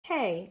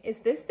Hey,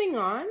 is this thing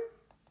on?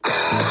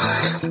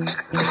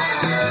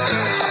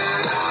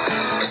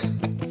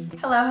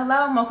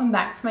 Hello, and welcome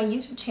back to my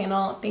YouTube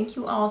channel. Thank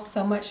you all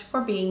so much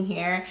for being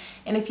here.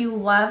 And if you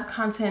love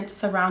content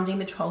surrounding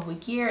the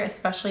 12-week year,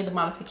 especially the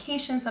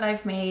modifications that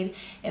I've made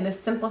in the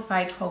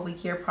simplified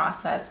 12-week year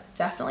process,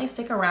 definitely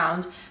stick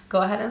around.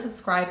 Go ahead and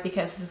subscribe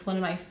because this is one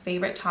of my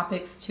favorite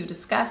topics to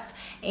discuss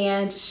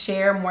and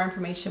share more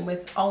information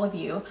with all of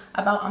you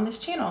about on this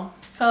channel.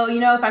 So,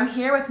 if I'm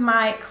here with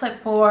my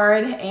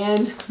clipboard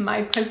and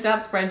my printed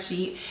out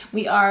spreadsheet,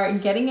 we are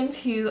getting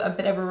into a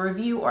bit of a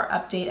review or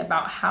update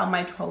about how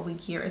my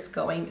 12-week year is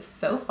going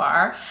so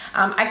far.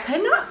 I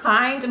could not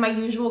find my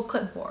usual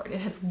clipboard.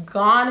 It has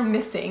gone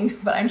missing,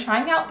 but I'm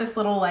trying out this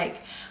little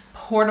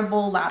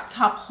portable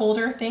laptop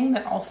holder thing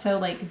that also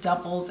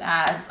doubles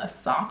as a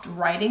soft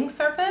writing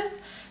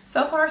surface.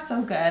 So far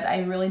so good.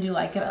 I really do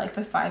like it. I like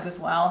the size as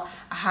well.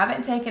 I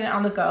haven't taken it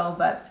on the go,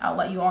 but I'll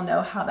let you all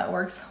know how that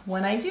works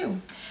when I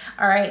do.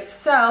 All right,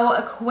 so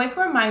a quick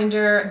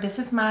reminder, this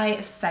is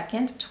my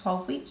second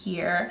 12-week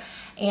year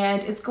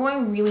and it's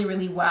going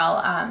really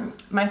well.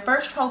 My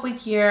first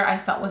 12-week year I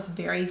felt was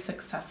very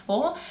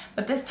successful,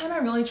 but this time I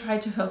really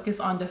tried to focus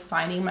on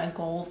defining my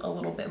goals a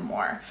little bit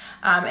more.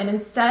 And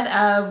instead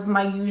of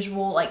my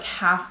usual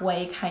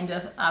halfway kind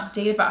of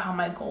update about how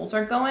my goals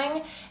are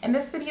going, in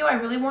this video I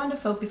really wanted to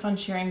focus on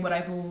sharing what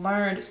I've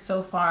learned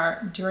so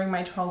far during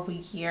my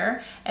 12-week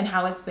year and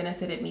how it's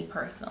benefited me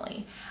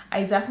personally.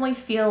 I definitely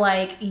feel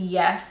like,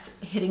 yes,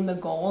 hitting the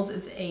goals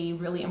is a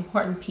really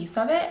important piece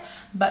of it,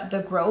 but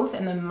the growth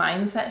and the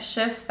mindset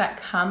shifts that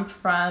come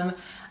from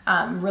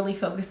really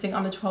focusing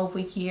on the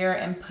 12-week year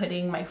and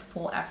putting my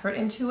full effort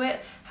into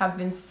it have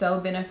been so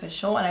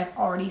beneficial, and I've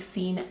already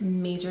seen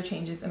major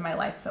changes in my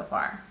life so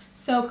far.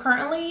 So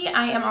currently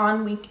I am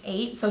on week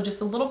 8, so just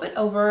a little bit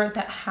over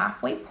that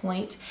halfway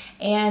point.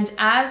 And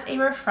as a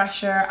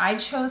refresher, I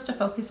chose to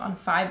focus on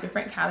 5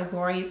 different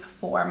categories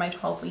for my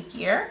 12-week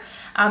year.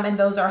 And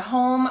those are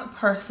home,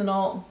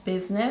 personal,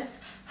 business,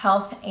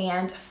 health,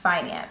 and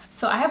finance.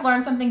 So I have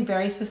learned something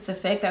very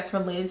specific that's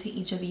related to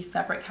each of these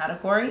separate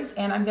categories,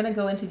 and I'm gonna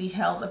go into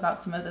details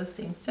about some of those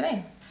things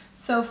today.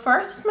 So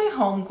first is my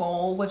home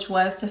goal, which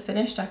was to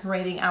finish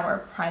decorating our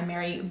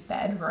primary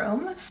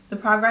bedroom. The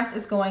progress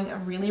is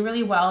going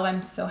really well, and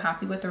I'm so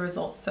happy with the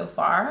results so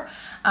far.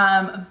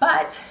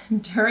 But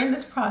during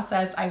this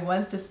process, I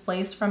was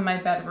displaced from my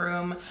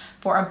bedroom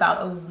for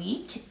about a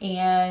week,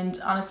 and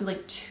honestly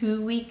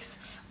 2 weeks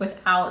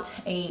without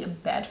a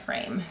bed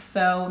frame.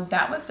 So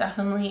that was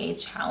definitely a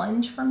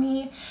challenge for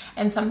me.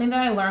 And something that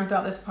I learned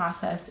throughout this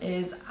process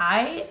is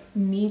I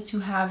need to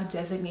have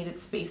designated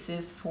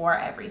spaces for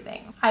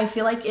everything. I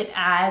feel like it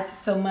adds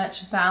so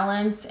much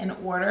balance and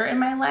order in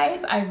my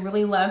life. I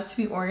really love to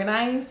be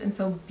organized, and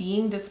so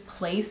being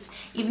displaced,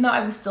 even though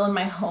I was still in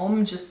my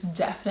home, just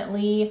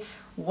definitely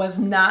was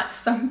not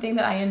something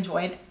that I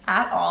enjoyed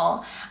at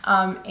all.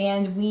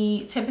 And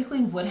we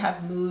typically would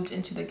have moved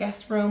into the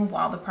guest room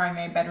while the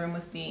primary bedroom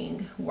was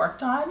being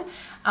worked on.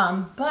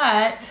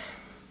 But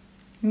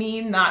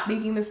me not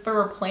thinking this through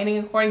or planning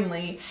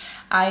accordingly,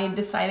 I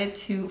decided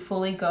to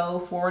fully go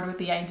forward with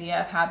the idea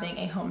of having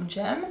a home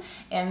gym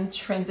and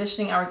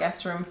transitioning our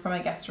guest room from a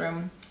guest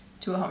room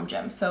to a home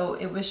gym. So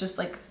it was just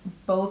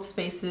both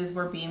spaces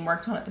were being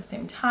worked on at the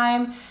same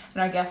time,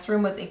 and our guest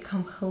room was a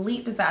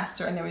complete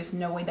disaster, and there was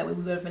no way that we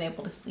would have been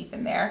able to sleep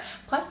in there.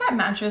 Plus that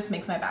mattress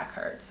makes my back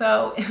hurt,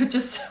 so it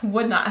just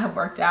would not have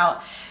worked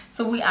out.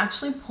 So we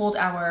actually pulled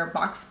our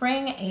box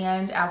spring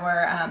and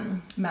our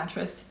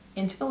mattress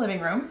into the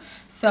living room.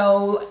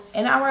 So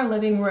in our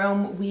living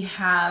room, we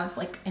have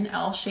an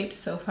L-shaped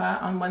sofa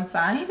on one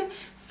side.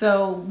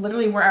 So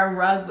literally where our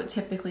rug would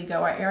typically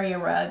go, our area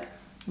rug,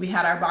 we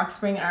had our box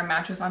spring and our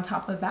mattress on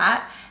top of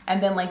that.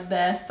 And then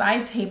the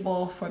side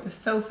table for the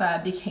sofa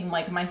became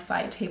my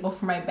side table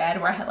for my bed,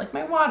 where I had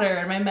my water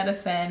and my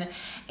medicine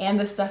and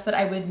the stuff that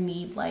I would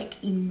need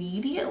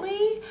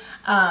immediately.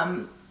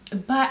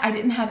 But I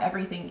didn't have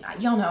everything.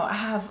 Y'all know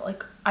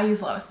I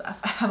use a lot of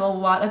stuff. I have a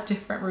lot of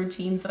different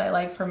routines that I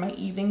like for my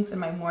evenings and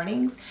my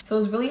mornings. So it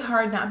was really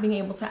hard not being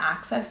able to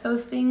access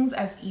those things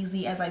as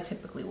easy as I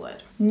typically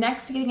would.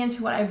 Next, getting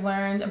into what I've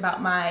learned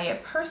about my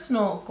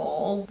personal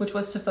goal, which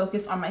was to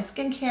focus on my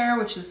skincare,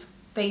 which is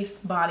face,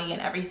 body,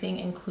 and everything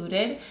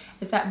included,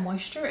 is that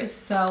moisture is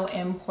so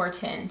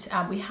important.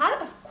 We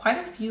had quite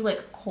a few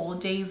cold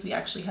days. We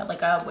actually had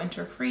a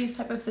winter freeze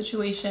type of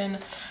situation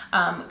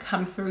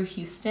come through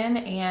Houston,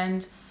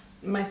 and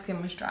my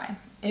skin was dry.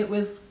 It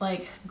was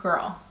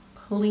girl,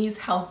 please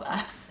help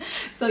us.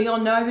 So you'll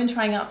know I've been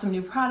trying out some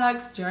new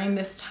products during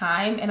this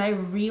time, and I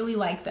really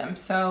like them.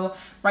 So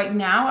right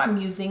now I'm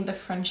using the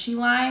Frenchie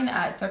line,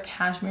 their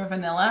Cashmere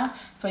Vanilla.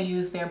 So I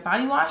use their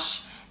body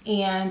wash,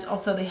 and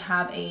also they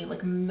have a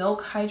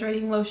milk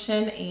hydrating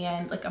lotion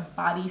and a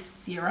body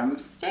serum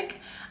stick.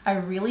 I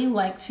really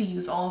like to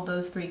use all of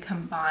those 3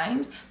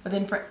 combined, but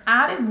then for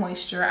added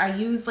moisture I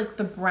use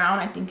the brown,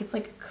 I think it's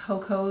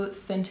cocoa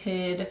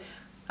scented,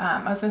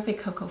 I was gonna say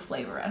cocoa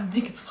flavor, I don't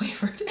think it's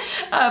flavored,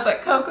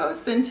 but cocoa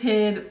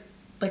scented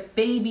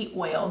baby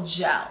oil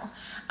gel.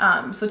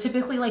 So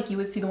typically like you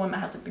would see the one that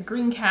has like the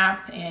green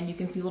cap and you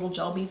can see little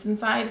gel beads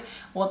inside.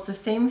 Well, it's the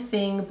same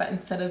thing, but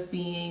instead of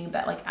being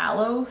that like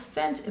aloe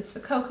scent, it's the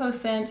cocoa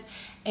scent,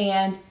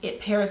 and it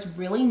pairs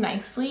really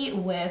nicely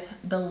with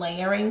the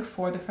layering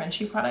for the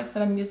Frenchie products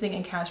that I'm using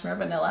in Cashmere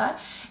Vanilla.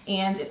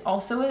 And it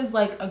also is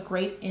like a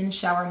great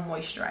in-shower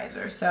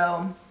moisturizer.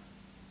 So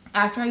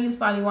after I use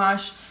body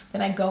wash,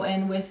 then I go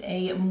in with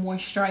a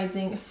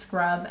moisturizing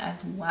scrub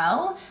as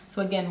well.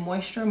 So again,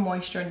 moisture,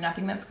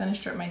 nothing that's gonna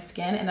strip my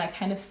skin, and I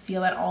kind of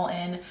seal that all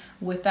in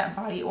with that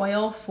body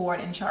oil for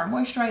an in-shower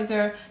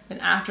moisturizer. Then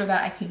after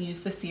that, I can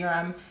use the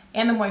serum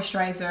and the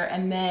moisturizer,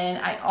 and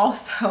then I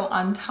also,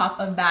 on top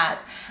of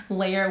that,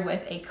 layer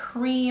with a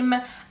cream.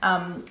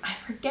 I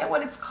forget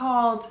what it's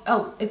called.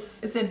 Oh,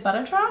 is it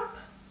Butter Drop?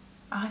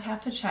 I'd have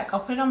to check.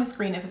 I'll put it on my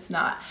screen if it's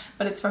not,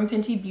 but it's from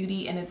Fenty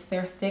Beauty and it's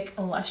their thick,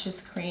 luscious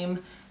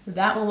cream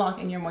that will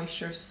lock in your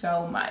moisture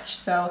so much.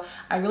 So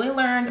I really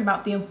learned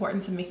about the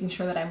importance of making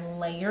sure that I'm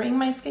layering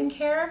my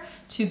skincare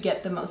to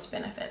get the most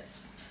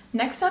benefits.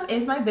 Next up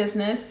is my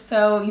business.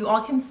 So you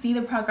all can see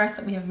the progress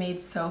that we have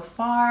made so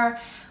far.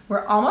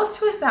 We're almost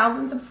to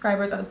 1,000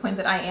 subscribers at the point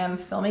that I am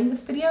filming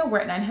this video. We're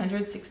at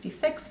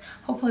 966.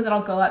 Hopefully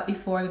that'll go up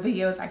before the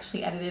video is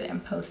actually edited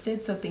and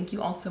posted. So thank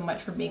you all so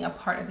much for being a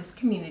part of this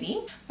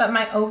community. But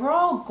my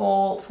overall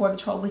goal for the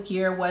 12-week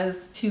year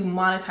was to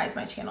monetize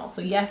my channel.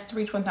 So yes, to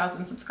reach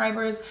 1,000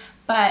 subscribers,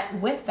 but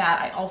with that,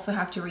 I also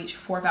have to reach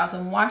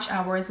 4,000 watch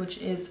hours, which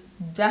is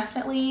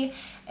definitely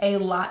a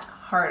lot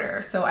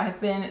harder. So I've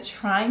been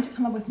trying to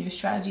come up with new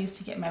strategies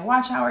to get my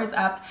watch hours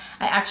up.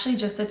 I actually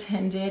just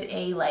attended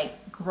a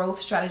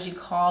growth strategy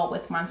call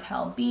with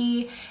Montel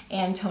B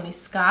and Tony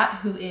Scott,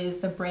 who is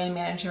the brand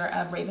manager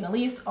of Raven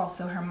Elise,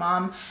 also her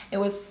mom. It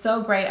was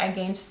so great. I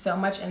gained so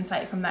much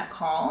insight from that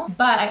call,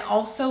 but I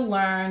also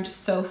learned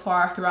so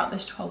far throughout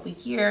this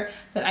 12-week year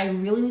that I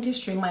really need to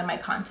streamline my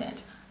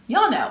content.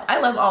 Y'all know I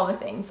love all the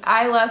things.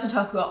 I love to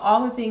talk about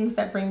all the things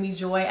that bring me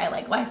joy. I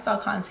like lifestyle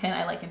content,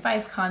 I like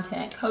advice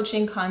content,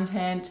 coaching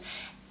content,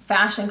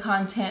 fashion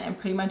content, and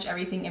pretty much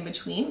everything in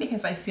between,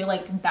 because I feel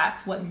like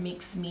that's what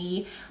makes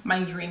me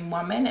my dream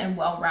woman and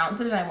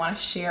well-rounded, and I want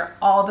to share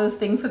all those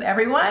things with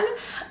everyone.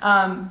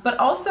 But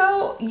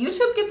also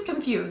YouTube gets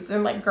confused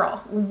and like,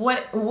 girl,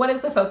 what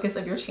is the focus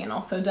of your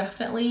channel? So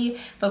definitely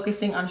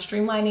focusing on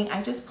streamlining.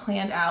 I just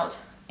planned out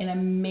an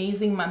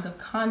amazing month of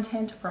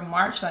content for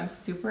March that I'm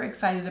super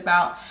excited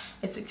about.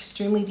 It's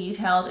extremely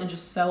detailed and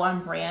just so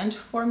on brand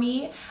for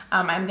me.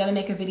 I'm gonna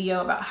make a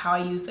video about how I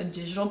use a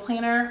digital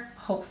planner,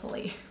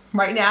 hopefully.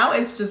 Right now,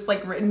 it's just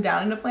like written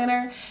down in a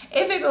planner.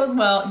 If it goes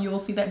well, you will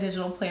see that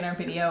digital planner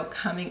video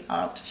coming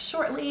out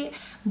shortly.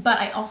 But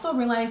I also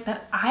realized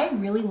that I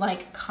really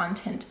like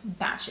content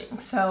batching.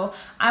 So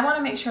I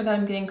wanna make sure that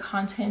I'm getting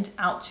content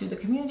out to the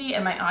community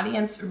and my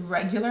audience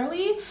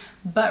regularly,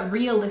 but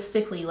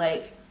realistically,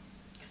 like,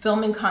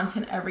 filming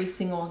content every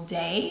single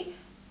day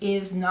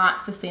is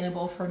not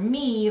sustainable for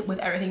me with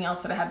everything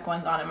else that I have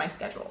going on in my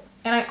schedule.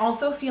 And I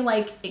also feel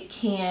like it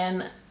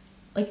can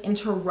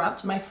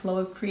interrupt my flow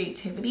of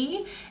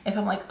creativity if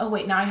I'm like, oh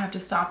wait, now I have to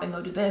stop and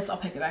go do this. I'll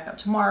pick it back up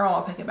tomorrow.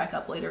 I'll pick it back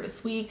up later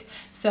this week.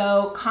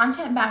 So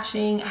content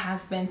batching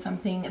has been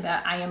something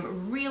that I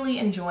am really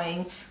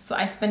enjoying. So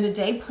I spend a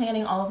day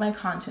planning all of my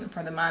content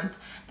for the month.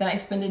 Then I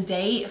spend a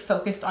day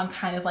focused on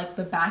kind of like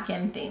the back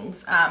end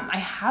things. I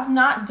have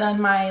not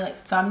done my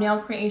thumbnail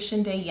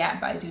creation day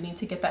yet, but I do need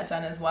to get that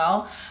done as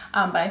well.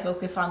 But I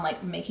focus on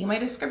making my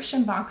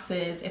description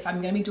boxes, if I'm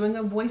gonna be doing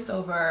a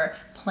voiceover,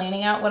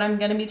 planning out what I'm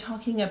gonna be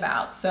talking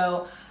about.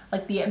 So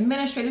the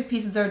administrative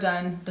pieces are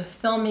done, the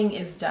filming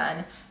is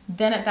done.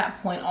 Then at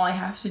that point, all I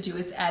have to do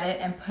is edit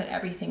and put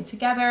everything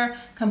together,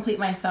 complete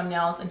my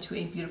thumbnails into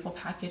a beautiful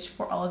package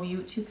for all of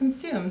you to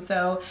consume.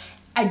 So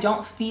I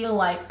don't feel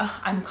like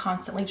I'm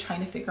constantly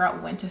trying to figure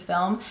out when to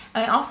film.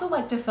 And I also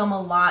like to film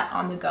a lot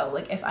on the go.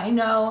 If I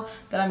know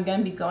that I'm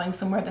gonna be going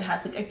somewhere that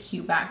has a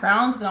cute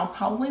background, then I'll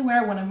probably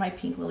wear one of my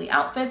Pink Lily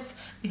outfits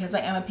because I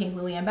am a Pink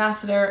Lily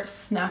ambassador,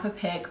 snap a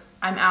pic,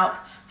 I'm out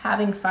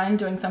having fun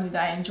doing something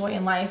that I enjoy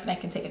in life, and I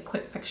can take a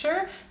quick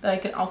picture that I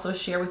can also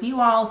share with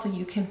you all so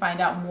you can find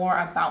out more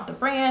about the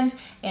brand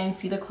and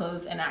see the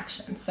clothes in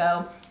action.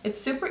 So it's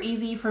super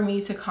easy for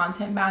me to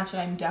content batch,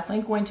 and I'm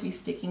definitely going to be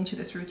sticking to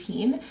this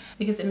routine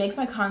because it makes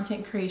my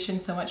content creation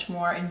so much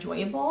more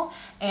enjoyable.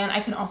 And I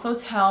can also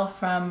tell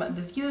from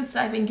the views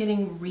that I've been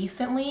getting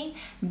recently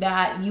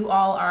that you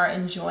all are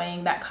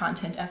enjoying that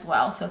content as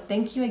well. So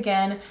thank you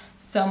again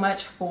so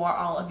much for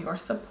all of your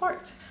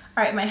support.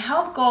 All right, my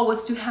health goal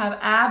was to have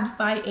abs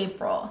by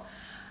April.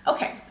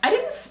 Okay, I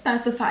didn't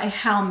specify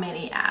how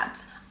many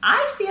abs.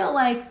 I feel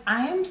like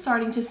I am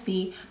starting to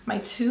see my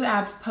 2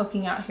 abs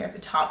poking out here at the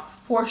top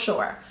for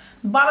sure.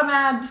 The bottom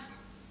abs,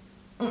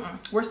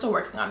 we're still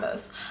working on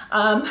those.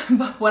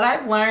 But what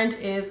I've learned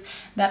is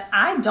that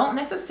I don't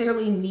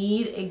necessarily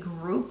need a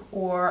group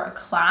or a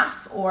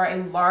class or a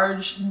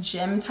large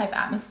gym type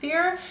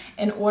atmosphere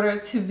in order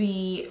to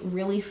be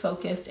really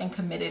focused and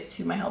committed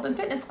to my health and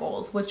fitness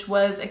goals, which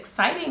was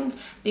exciting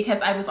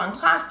because I was on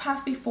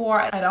ClassPass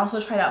before. I'd also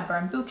tried out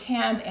Burn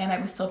Bootcamp and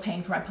I was still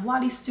paying for my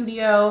Pilates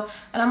studio.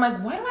 And I'm like,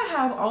 why do I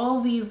have all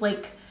of these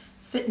like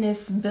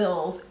fitness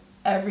bills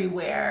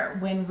everywhere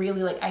when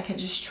really like I could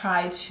just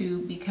try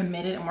to be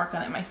committed and work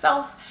on it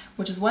myself,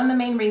 which is one of the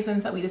main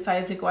reasons that we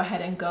decided to go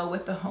ahead and go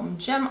with the home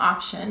gym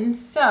option.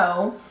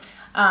 So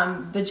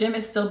the gym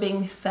is still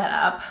being set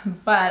up,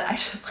 but I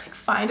just like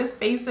find a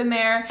space in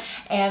there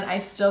and I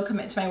still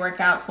commit to my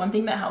workouts. One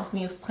thing that helps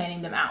me is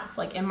planning them out.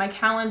 So like in my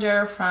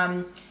calendar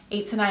from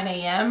 8 to 9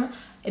 a.m.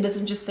 it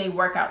doesn't just say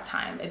workout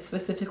time. It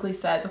specifically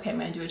says, okay, I'm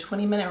gonna do a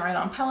 20-minute ride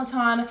on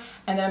Peloton,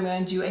 and then I'm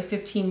gonna do a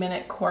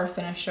 15-minute core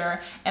finisher.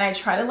 And I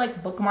try to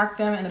like bookmark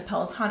them in the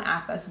Peloton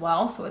app as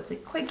well. So it's a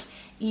quick,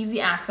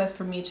 easy access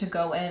for me to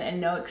go in and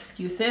no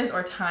excuses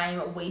or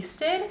time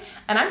wasted.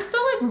 And I'm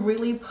still like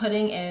really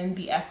putting in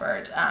the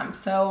effort.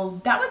 So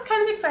that was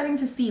kind of exciting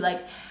to see.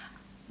 Like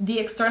the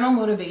external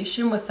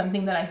motivation was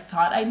something that I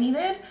thought I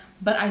needed,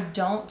 but I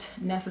don't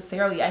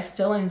necessarily. I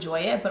still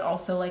enjoy it, but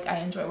also like I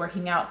enjoy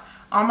working out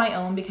on my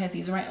own because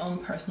these are my own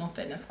personal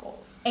fitness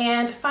goals.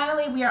 And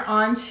finally, we are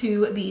on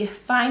to the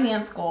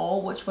finance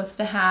goal, which was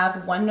to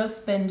have one no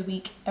spend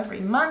week every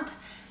month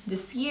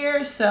this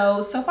year.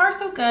 So far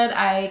so good.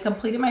 I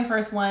completed my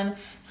first one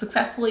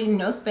successfully,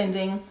 no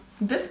spending.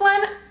 This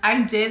one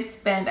I did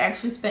spend, I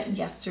actually spent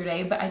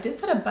yesterday, but I did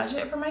set a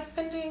budget for my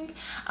spending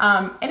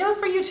and it was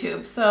for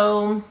YouTube.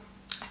 So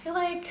I feel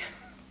like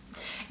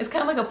it's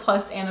kind of like a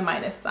plus and a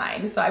minus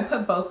sign. So I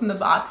put both in the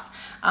box.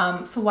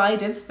 So while I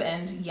did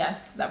spend,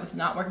 yes, that was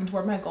not working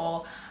toward my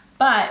goal,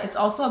 but it's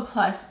also a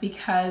plus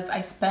because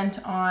I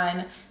spent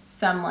on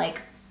some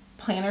like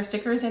planner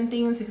stickers and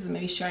things because I'm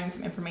going to be sharing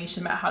some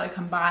information about how to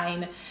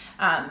combine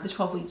the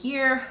 12-week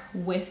year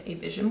with a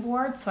vision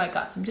board. So I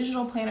got some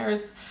digital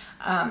planners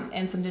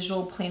and some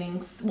digital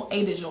planning, well,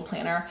 a digital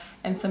planner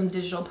and some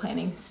digital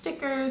planning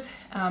stickers.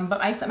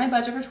 But I set my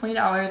budget for $20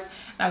 and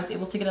I was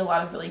able to get a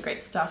lot of really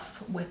great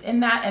stuff within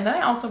that. And then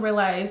I also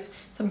realized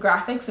some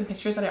graphics and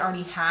pictures that I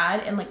already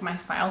had in like my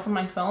files on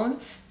my phone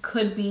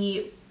could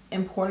be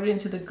imported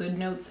into the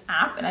GoodNotes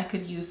app and I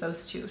could use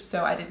those too.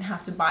 So I didn't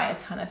have to buy a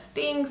ton of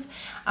things.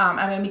 I'm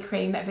going to be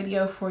creating that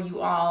video for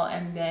you all,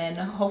 and then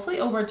hopefully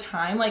over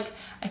time like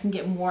I can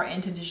get more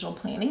into digital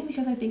planning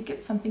because I think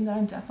it's something that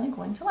I'm definitely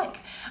going to like.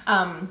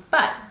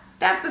 But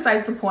that's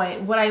besides the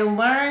point. What I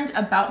learned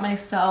about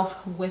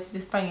myself with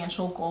this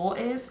financial goal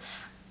is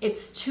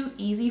it's too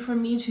easy for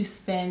me to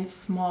spend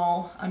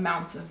small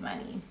amounts of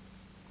money.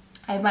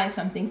 I buy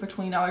something for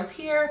 $20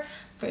 here,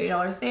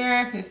 $30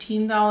 there,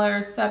 $15,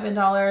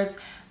 $7,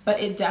 but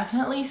it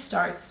definitely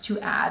starts to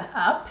add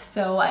up.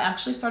 So I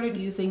actually started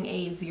using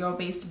a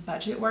zero-based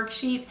budget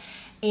worksheet,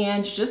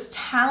 and just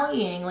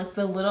tallying like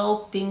the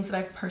little things that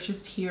I've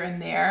purchased here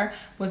and there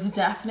was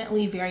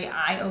definitely very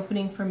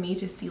eye-opening for me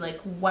to see like,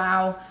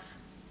 wow,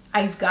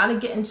 I've got to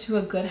get into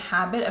a good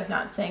habit of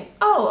not saying,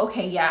 oh,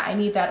 okay, yeah, I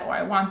need that, or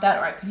I want that,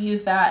 or I could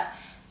use that,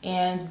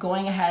 and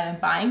going ahead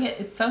and buying it.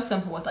 It's so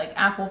simple with like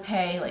Apple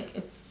Pay, like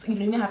you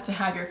don't even have to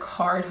have your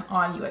card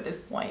on you at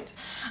this point.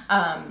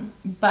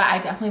 But I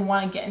definitely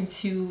want to get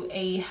into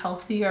a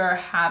healthier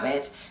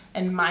habit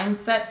and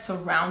mindset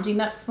surrounding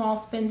that small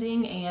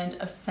spending and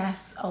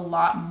assess a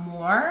lot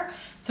more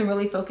to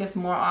really focus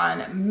more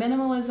on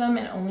minimalism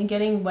and only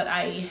getting what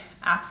I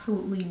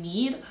absolutely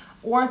need,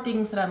 or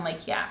things that I'm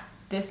like, yeah,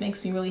 this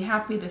makes me really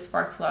happy, this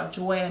sparks a lot of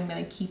joy, and I'm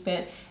going to keep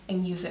it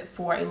and use it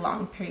for a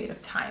long period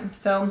of time.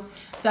 So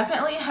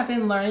definitely have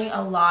been learning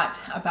a lot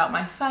about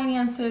my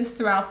finances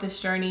throughout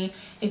this journey.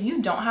 If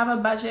you don't have a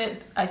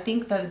budget, I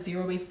think that a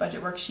zero-based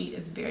budget worksheet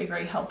is very,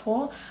 very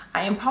helpful.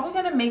 I am probably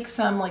going to make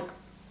some like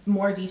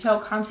more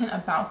detailed content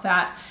about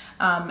that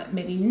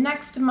maybe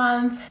next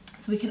month,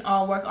 so we can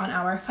all work on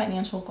our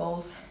financial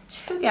goals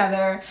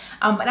together.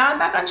 But now I'm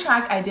back on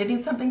track. I did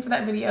need something for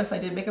that video, so I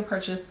did make a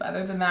purchase, but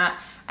other than that,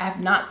 I have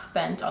not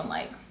spent on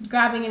like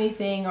grabbing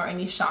anything or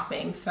any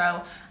shopping.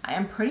 So I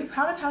am pretty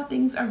proud of how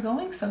things are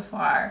going so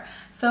far.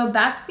 So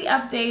that's the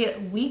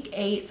update, week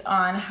 8,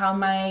 on how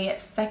my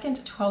second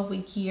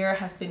 12-week year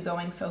has been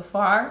going so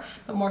far,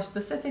 but more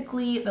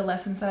specifically the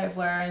lessons that I've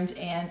learned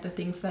and the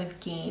things that I've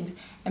gained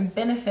and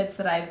benefits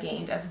that I've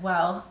gained as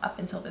well up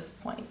until this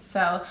point.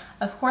 So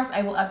of course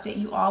I will update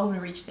you all when we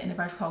reach the end of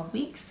our 12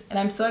 weeks, and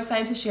I'm so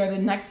excited to share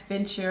the next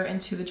venture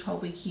into the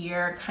 12-week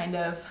year kind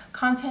of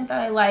content that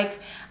I like,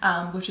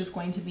 which is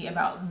going to be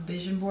about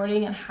vision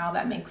boarding and how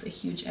that makes a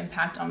huge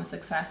impact on the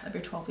success of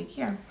your 12-week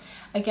year.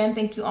 Again,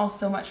 thank you all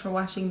so much for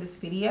watching this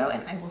video,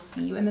 and I will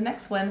see you in the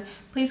next one.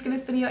 Please give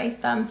this video a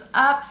thumbs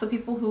up so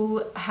people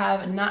who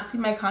have not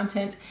seen my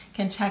content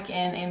can check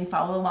in and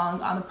follow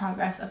along on the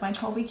progress of my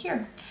 12-week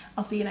year.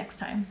 I'll see you next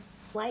time.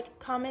 Like,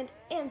 comment,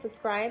 and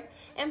subscribe,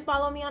 and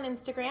follow me on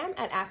Instagram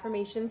at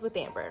Affirmations with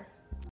Amber.